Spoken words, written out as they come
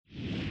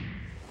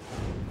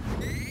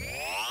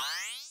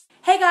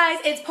guys,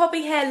 it's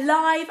Poppy here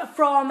live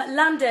from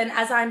London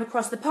as I'm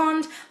across the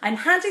pond. I'm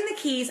handing the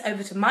keys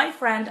over to my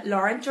friend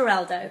Lauren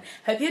Giraldo.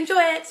 Hope you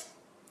enjoy it.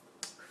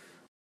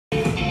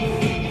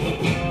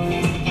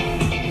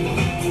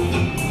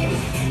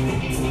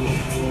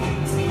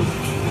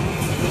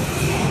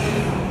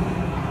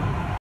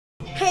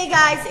 Hey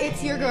guys,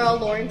 it's your girl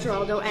Lauren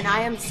Giraldo, and I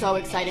am so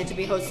excited to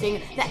be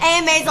hosting the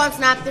AMAs on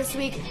Snap this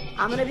week.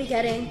 I'm gonna be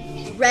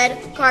getting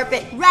red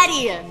carpet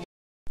ready.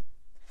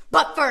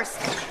 But first,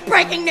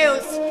 breaking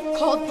news!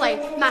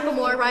 Coldplay,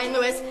 Macklemore and Ryan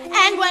Lewis,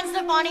 and Gwen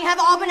Stefani have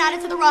all been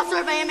added to the roster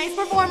of AMAs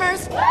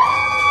performers.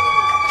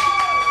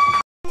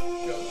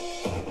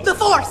 The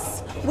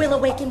Force will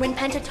awaken when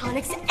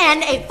Pentatonix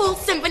and a full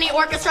symphony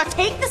orchestra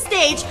take the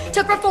stage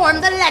to perform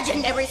the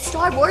legendary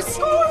Star Wars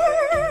score.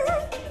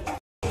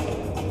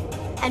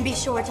 And be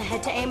sure to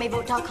head to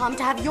amavote.com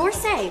to have your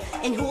say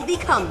in who will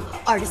become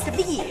Artist of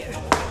the Year.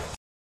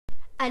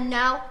 And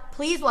now,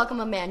 please welcome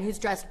a man who's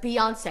dressed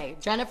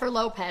Beyonce, Jennifer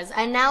Lopez,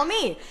 and now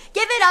me.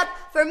 Give it up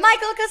for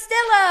Michael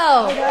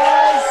Costello! Hey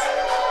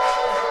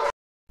guys!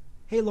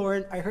 Hey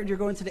Lauren, I heard you're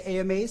going to the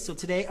AMAs, so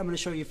today I'm going to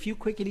show you a few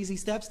quick and easy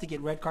steps to get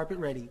red carpet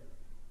ready.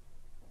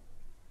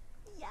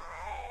 Yes!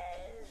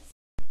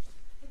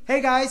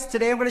 Hey guys,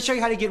 today I'm going to show you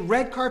how to get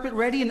red carpet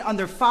ready in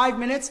under 5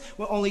 minutes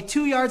with only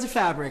 2 yards of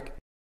fabric.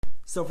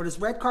 So for this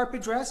red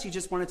carpet dress, you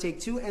just want to take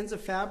 2 ends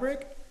of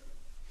fabric,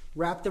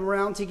 wrap them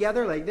around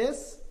together like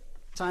this,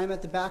 tie them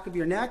at the back of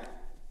your neck.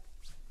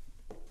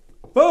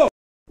 Boom!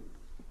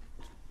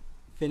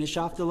 Finish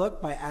off the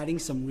look by adding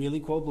some really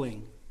cool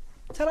bling.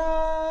 Ta-da!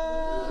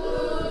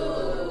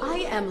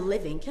 I am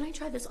living. Can I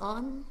try this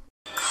on?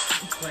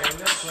 Play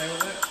with it, play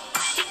with it.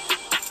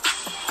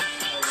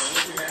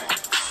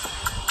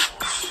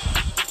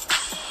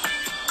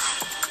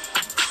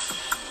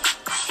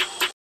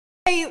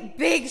 A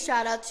big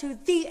shout out to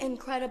the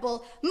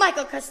incredible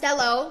Michael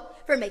Costello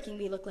for making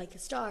me look like a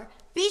star.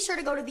 Be sure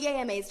to go to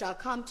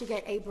TheAMAs.com to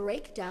get a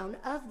breakdown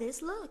of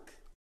this look.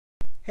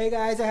 Hey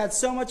guys, I had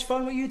so much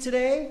fun with you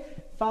today.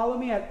 Follow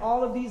me at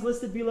all of these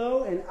listed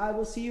below, and I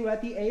will see you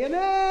at the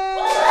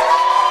AMAs!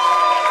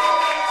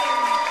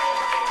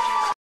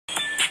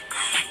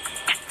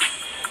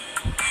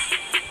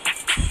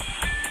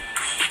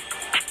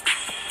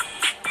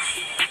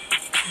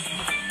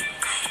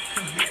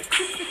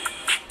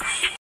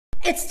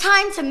 It's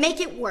time to make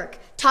it work.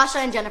 Tasha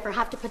and Jennifer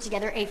have to put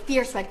together a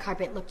fierce red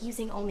carpet look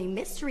using only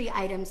mystery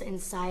items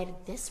inside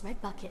this red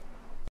bucket.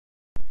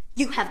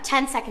 You have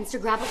 10 seconds to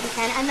grab what you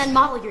can and then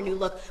model your new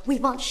look. We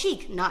want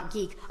chic, not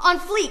geek. On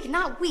fleek,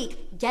 not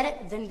weak. Get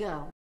it, then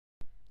go.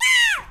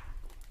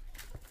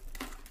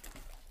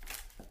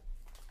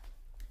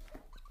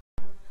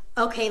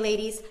 Okay,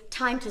 ladies,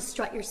 time to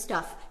strut your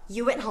stuff.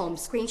 You at home,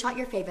 screenshot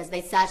your fave as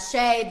they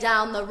sashay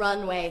down the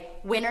runway.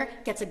 Winner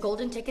gets a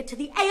golden ticket to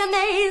the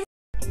AMAs.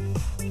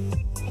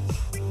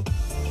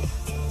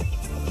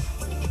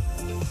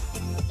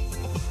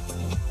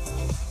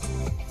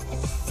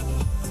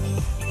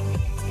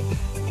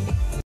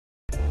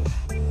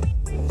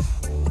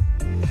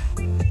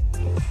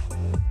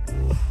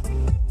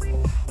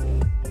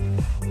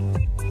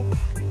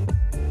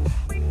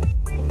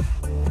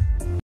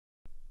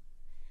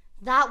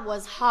 That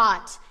was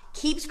hot.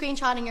 Keep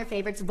screenshotting your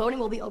favorites. Voting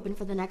will be open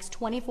for the next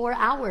 24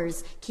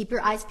 hours. Keep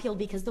your eyes peeled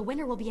because the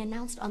winner will be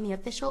announced on the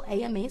official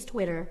AMAs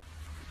Twitter.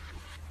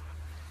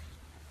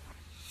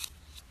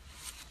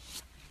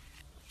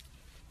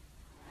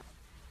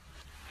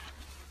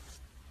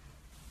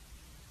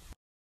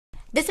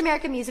 This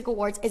American Music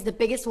Awards is the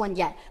biggest one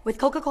yet, with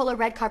Coca-Cola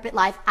Red Carpet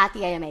Live at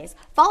the AMAs,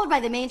 followed by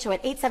the main show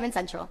at 8, 7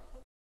 Central.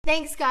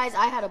 Thanks, guys.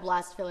 I had a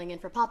blast filling in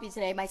for Poppy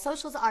today. My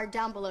socials are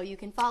down below. You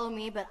can follow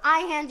me, but I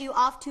hand you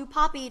off to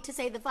Poppy to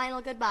say the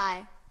final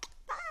goodbye.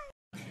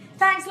 Bye.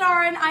 Thanks,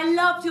 Lauren. I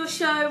loved your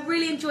show.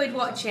 Really enjoyed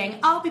watching.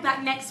 I'll be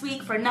back next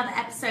week for another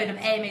episode of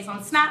AMAs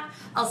on Snap.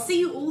 I'll see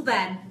you all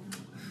then.